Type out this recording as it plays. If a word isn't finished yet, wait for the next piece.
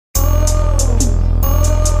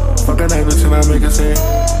Fuckin that bitch and I make it say.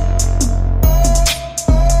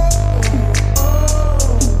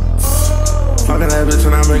 Fuckin that bitch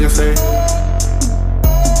and I make it say.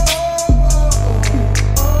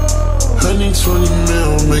 120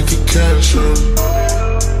 mil, make it cash on it.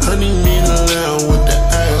 Honey need a lamb with the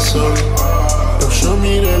ass on it. Don't show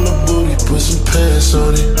me that little booty, put some pants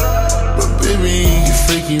on it. But baby, you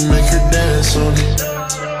freaky, make her dance on it.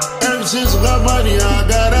 Ever since I got money, I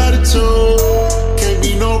got attitude. Can't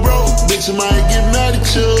be no broke, bitch, I might get mad at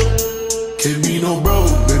you. Can't be no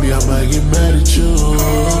broke, baby, I might get mad at you.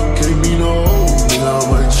 Can't be no old, nigga, I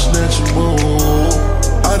might just snatch a boo.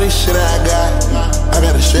 All this shit I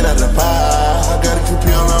got the shit out of the pie. I got a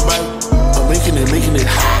coupé on my bike, I'm making it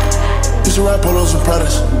hot. Used to ride Polos and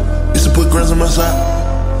Pradas, used to put grams on my side.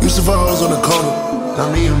 Used to fuck hoes on the corner,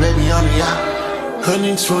 now me and baby on the yacht.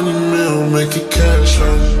 120 mil, make it cash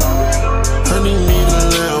on it. Honey need a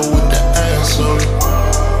lamb with the ass on it.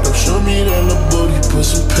 Don't show me that little booty, put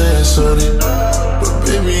some pants on it. But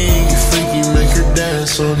baby, you freaky, make her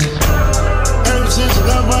dance on it. Ever since I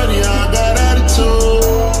got money, I got attitude.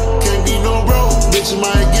 Can't be no broke, bitch, I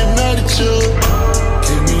might get mad at you.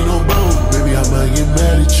 Can't be no broke, baby, I might get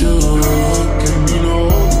mad at you. Can't be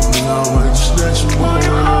no old, nigga, I might just snatch you more.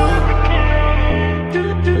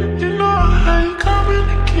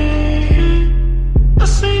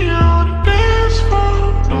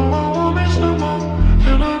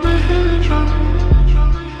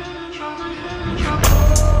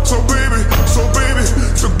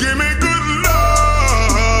 So give me good love.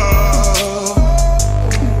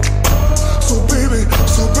 So baby,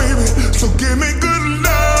 so give me good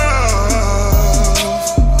love.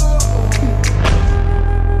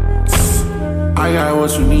 I got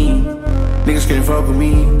what you need. Niggas can't fuck with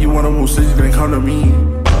me. You wanna move cities, then come to me.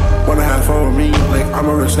 Wanna have fun with me, like I'm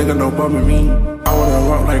a rich nigga, no bumming me. I wanna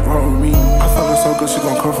rock like rock with me. I fuck her so good, she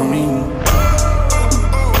gon' come for me.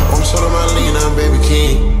 I'm sort of my lean, I'm baby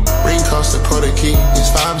king. Ring cost a quarter key. It's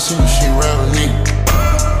 5 cents, she round with me.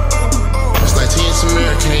 It's like T&T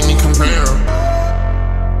American, ain't even compare 'em.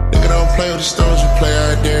 Nigga don't play with the stones, you play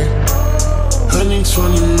out there.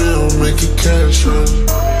 120 mil, make it cash on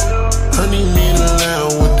it. Honey need a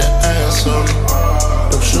lamb with the ass on it.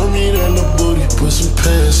 Don't show me that little booty, put some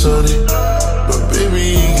pants on it. But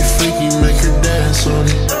baby, you freaky, make her dance on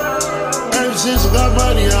it. Ever since I got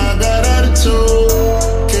money, I got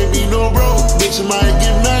attitude. Can't be no broke, bitch, I might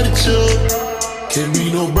get mad at you. Can't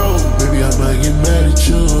be no broke, baby, I might get mad at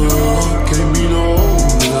you. Can't be no old,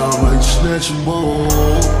 nigga, I might just snatch a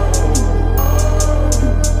boo.